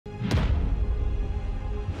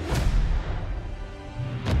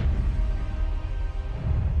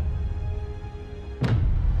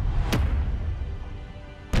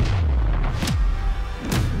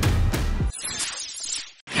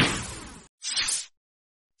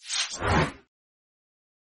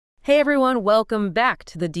Hey everyone, welcome back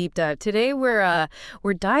to the deep dive. Today we're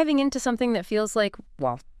diving into something that feels like,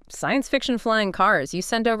 well, science fiction flying cars. You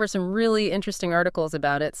sent over some really interesting articles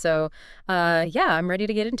about it, so yeah, I'm ready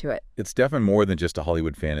to get into it. It's definitely more than just a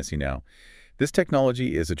Hollywood fantasy now. This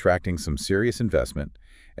technology is attracting some serious investment,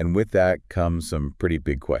 and with that comes some pretty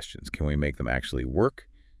big questions. Can we make them actually work,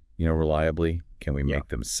 reliably? Can we Yeah. make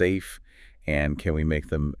them safe? And can we make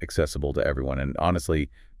them accessible to everyone? And honestly,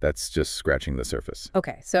 that's just scratching the surface.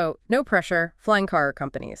 Okay, so no pressure, flying car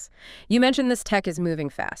companies. You mentioned this tech is moving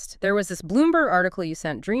fast. There was this Bloomberg article you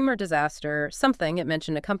sent, Dream or Disaster, something. It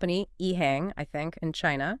mentioned a company, EHang, I think, in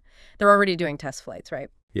China. They're already doing test flights, right?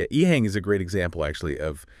 Yeah, EHang is a great example, actually,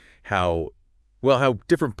 of how, well, how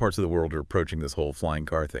different parts of the world are approaching this whole flying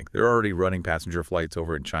car thing. They're already running passenger flights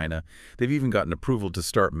over in China. They've even gotten approval to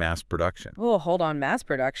start mass production. Oh, hold on, mass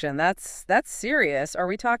production. That's serious. Are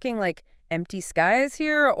we talking like empty skies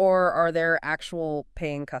here, or are there actual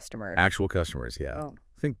paying customers? Actual customers, yeah. Oh,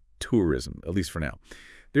 Think tourism, at least for now.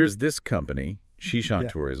 There's this company, Shishan yeah.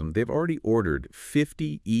 Tourism. They've already ordered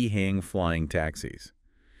 50 e-hang flying taxis,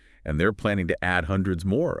 and they're planning to add hundreds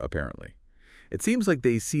more, apparently. It seems like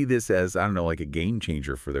they see this as, I don't know, like a game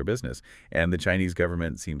changer for their business, and the Chinese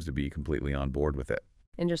government seems to be completely on board with it.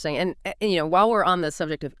 Interesting. And while we're on the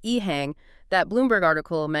subject of EHang, that Bloomberg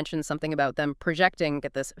article mentioned something about them projecting,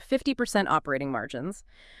 get this, 50% operating margins.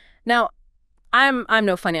 Now, I'm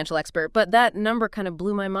no financial expert, but that number kind of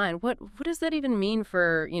blew my mind. What does that even mean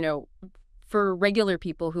for, for regular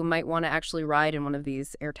people who might want to actually ride in one of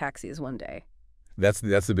these air taxis one day? That's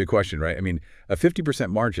the big question, right? I mean, a 50%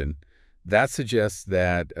 margin, that suggests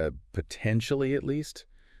that potentially, at least,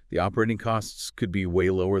 the operating costs could be way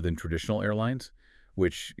lower than traditional airlines,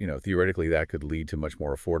 which, theoretically that could lead to much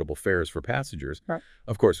more affordable fares for passengers. Right.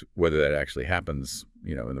 Of course, whether that actually happens,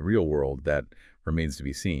 in the real world, that remains to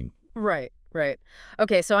be seen. Right, right.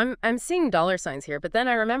 Okay, so I'm seeing dollar signs here, but then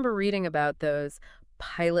I remember reading about those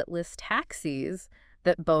pilotless taxis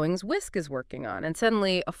that Boeing's Whisk is working on, and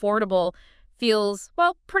suddenly affordable feels,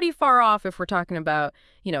 well, pretty far off if we're talking about,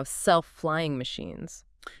 self-flying machines.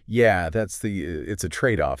 Yeah, it's a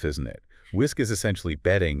trade-off, isn't it? Whisk is essentially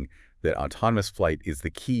betting that autonomous flight is the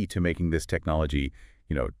key to making this technology,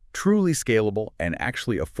 truly scalable and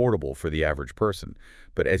actually affordable for the average person.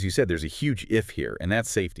 But as you said, there's a huge if here, and that's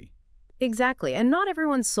safety. Exactly. And not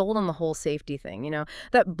everyone's sold on the whole safety thing.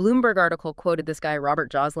 That Bloomberg article quoted this guy,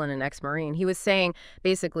 Robert Joslin, an ex-Marine. He was saying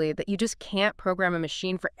basically that you just can't program a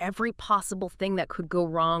machine for every possible thing that could go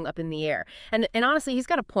wrong up in the air. And honestly, he's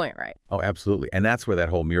got a point, right? Oh, absolutely. And that's where that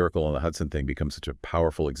whole Miracle on the Hudson thing becomes such a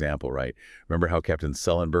powerful example, right? Remember how Captain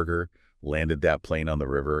Sullenberger landed that plane on the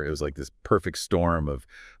river? It was like this perfect storm of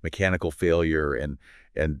mechanical failure and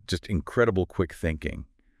just incredible quick thinking.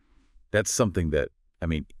 That's something that, I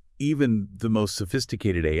mean, even the most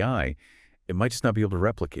sophisticated AI, it might just not be able to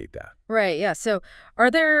replicate that. Right, yeah. So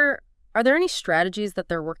are there any strategies that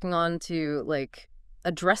they're working on to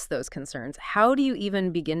address those concerns? How do you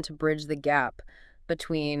even begin to bridge the gap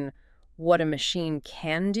between what a machine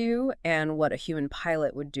can do and what a human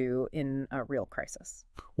pilot would do in a real crisis?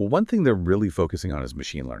 Well, one thing they're really focusing on is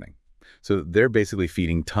machine learning. So they're basically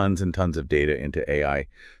feeding tons and tons of data into AI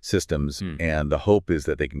systems, and the hope is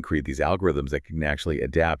that they can create these algorithms that can actually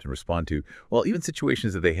adapt and respond to, well, even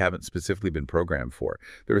situations that they haven't specifically been programmed for.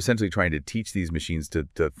 They're essentially trying to teach these machines to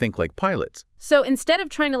think like pilots. So instead of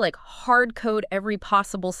trying to hard code every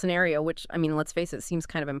possible scenario, which, I mean, let's face it, seems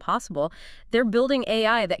kind of impossible, they're building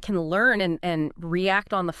AI that can learn and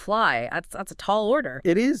react on the fly. That's a tall order.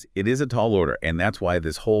 It is. It is a tall order, and that's why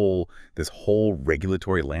this whole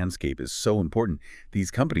regulatory landscape is so important.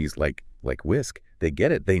 These companies like Whisk, they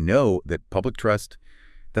get it. They know that public trust,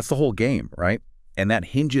 that's the whole game, right? And that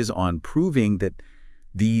hinges on proving that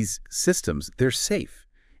these systems, they're safe.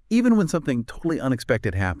 Even when something totally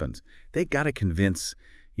unexpected happens, they got to convince,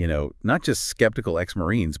 not just skeptical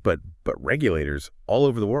ex-Marines, but regulators all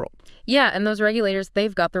over the world. Yeah, and those regulators,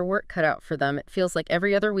 they've got their work cut out for them. It feels like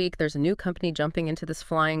every other week there's a new company jumping into this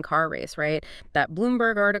flying car race, right? That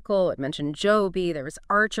Bloomberg article, it mentioned Joby, there was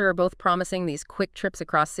Archer, both promising these quick trips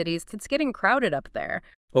across cities. It's getting crowded up there.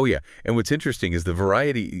 Oh, yeah. And what's interesting is the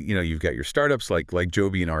variety, you've got your startups like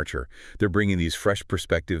Joby and Archer. They're bringing these fresh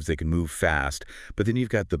perspectives. They can move fast. But then you've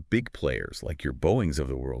got the big players like your Boeings of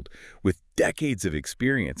the world with decades of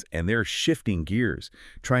experience, and they're shifting gears,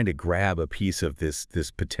 trying to grab a piece of this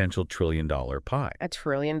potential trillion-dollar pie. A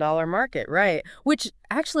trillion-dollar market, right? Which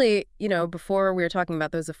actually, before we were talking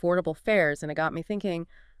about those affordable fares, and it got me thinking,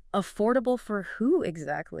 affordable for who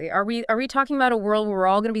exactly? Are we talking about a world where we're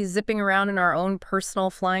all going to be zipping around in our own personal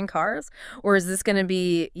flying cars, or is this going to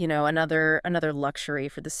be, another luxury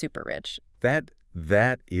for the super rich? That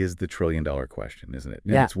That is the trillion-dollar question, isn't it?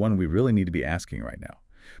 And Yeah. it's one we really need to be asking right now.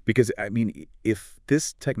 Because, I mean, if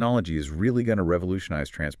this technology is really going to revolutionize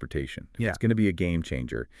transportation, if Yeah. it's going to be a game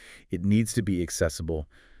changer, it needs to be accessible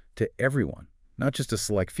to everyone, not just a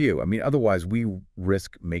select few. I mean, otherwise we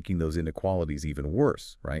risk making those inequalities even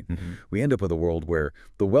worse, right? We end up with a world where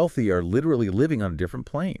the wealthy are literally living on a different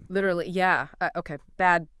plane. Literally, yeah. Okay,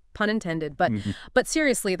 bad pun intended. But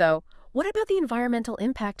seriously, though, what about the environmental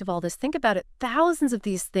impact of all this? Think about it. Thousands of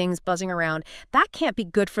these things buzzing around. That can't be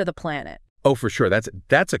good for the planet. Oh, for sure.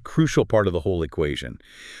 That's a crucial part of the whole equation.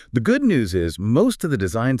 The good news is most of the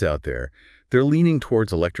designs out there, they're leaning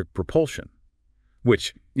towards electric propulsion,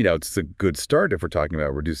 which, it's a good start if we're talking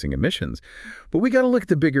about reducing emissions. But we got to look at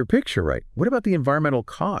the bigger picture, right? What about the environmental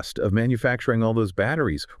cost of manufacturing all those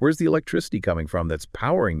batteries? Where's the electricity coming from that's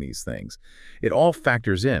powering these things? It all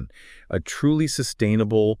factors in. A truly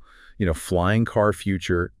sustainable, flying car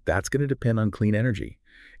future, that's going to depend on clean energy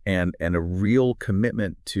and a real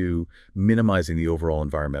commitment to minimizing the overall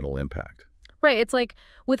environmental impact. Right. It's like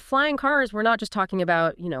with flying cars, we're not just talking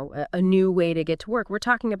about, a new way to get to work. We're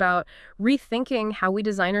talking about rethinking how we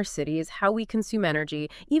design our cities, how we consume energy,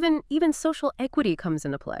 even social equity comes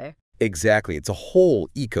into play. Exactly. It's a whole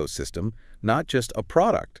ecosystem, not just a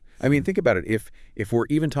product. I mean, think about it. If we're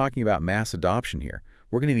even talking about mass adoption here,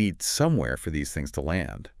 we're going to need somewhere for these things to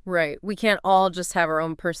land. Right. We can't all just have our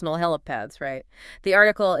own personal helipads, right? The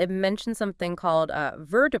article, it mentioned something called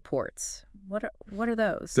vertiports. What are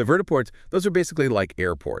those? The vertiports, those are basically like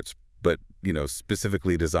airports, but,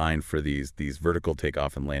 specifically designed for these vertical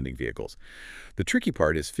takeoff and landing vehicles. The tricky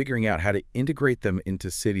part is figuring out how to integrate them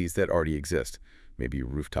into cities that already exist. Maybe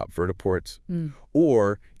rooftop vertiports,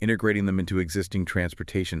 or integrating them into existing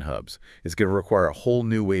transportation hubs. It's going to require a whole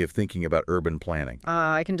new way of thinking about urban planning.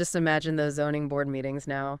 I can just imagine those zoning board meetings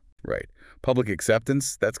now. Right. Public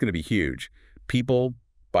acceptance, that's going to be huge. People,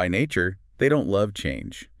 by nature, they don't love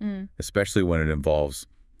change, especially when it involves,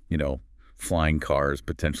 flying cars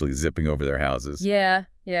potentially zipping over their houses. Yeah.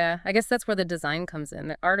 I guess that's where the design comes in.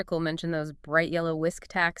 The article mentioned those bright yellow whisk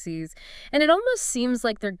taxis, and it almost seems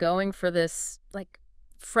like they're going for this,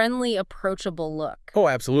 friendly, approachable look. Oh,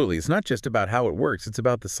 absolutely. It's not just about how it works. It's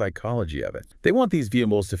about the psychology of it. They want these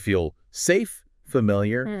vehicles to feel safe,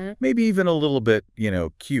 familiar, maybe even a little bit,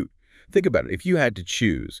 cute. Think about it. If you had to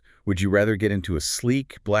choose, would you rather get into a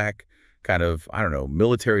sleek, black, kind of,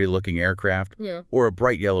 military-looking aircraft, or a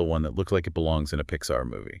bright yellow one that looks like it belongs in a Pixar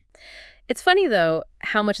movie? It's funny, though,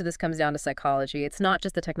 how much of this comes down to psychology. It's not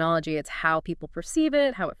just the technology, it's how people perceive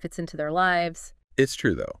it, how it fits into their lives. It's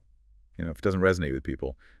true, though. If it doesn't resonate with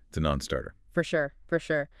people, it's a non-starter. For sure.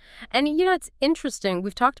 And, it's interesting.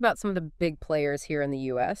 We've talked about some of the big players here in the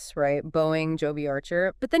U.S., right? Boeing, Joby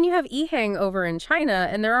Archer. But then you have EHang over in China,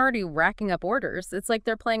 and they're already racking up orders. It's like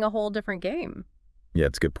they're playing a whole different game. Yeah,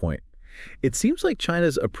 it's a good point. It seems like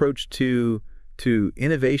China's approach to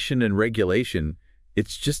innovation and regulation,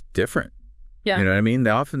 it's just different. Yeah. You know what I mean?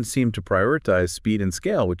 They often seem to prioritize speed and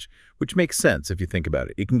scale, which makes sense if you think about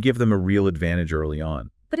it. It can give them a real advantage early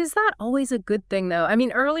on. But is that always a good thing, though? I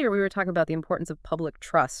mean, earlier we were talking about the importance of public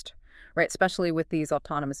trust, right? Especially with these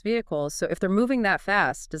autonomous vehicles. So if they're moving that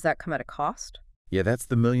fast, does that come at a cost? Yeah, that's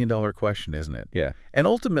the million-dollar question, isn't it? Yeah. And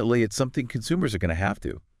ultimately, it's something consumers are going to have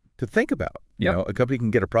to think about. A company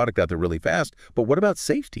can get a product out there really fast, but what about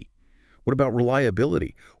safety? What about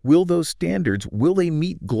reliability? Will those standards, will they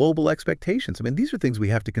meet global expectations? I mean, these are things we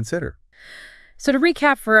have to consider. So to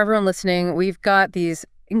recap for everyone listening, we've got these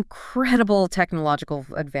incredible technological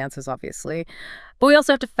advances, obviously, but we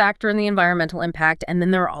also have to factor in the environmental impact, and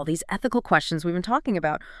then there are all these ethical questions we've been talking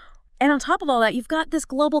about. And on top of all that, you've got this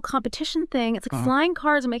global competition thing. It's like flying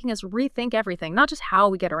cars are making us rethink everything, not just how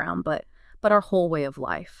we get around, but our whole way of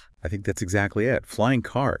life. I think that's exactly it. Flying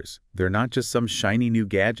cars, they're not just some shiny new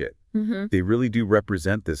gadget. They really do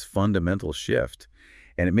represent this fundamental shift.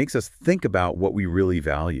 And it makes us think about what we really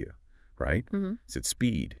value, right? Is it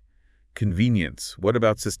speed, convenience? What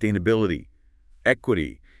about sustainability,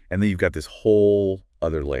 equity? And then you've got this whole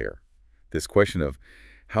other layer, this question of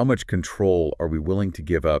how much control are we willing to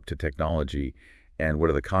give up to technology, and what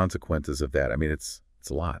are the consequences of that? I mean, it's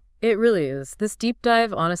a lot. It really is. This deep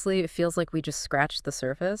dive, honestly, it feels like we just scratched the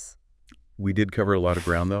surface. We did cover a lot of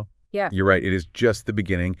ground, though. Yeah. You're right. It is just the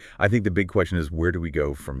beginning. I think the big question is, where do we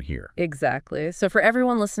go from here? Exactly. So for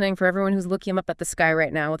everyone listening, for everyone who's looking up at the sky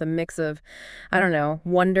right now with a mix of,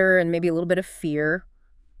 wonder and maybe a little bit of fear,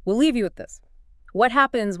 we'll leave you with this. What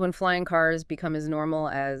happens when flying cars become as normal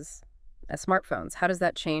as smartphones? How does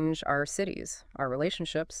that change our cities, our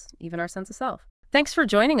relationships, even our sense of self? Thanks for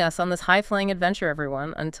joining us on this high-flying adventure,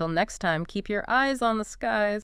 everyone. Until next time, keep your eyes on the skies.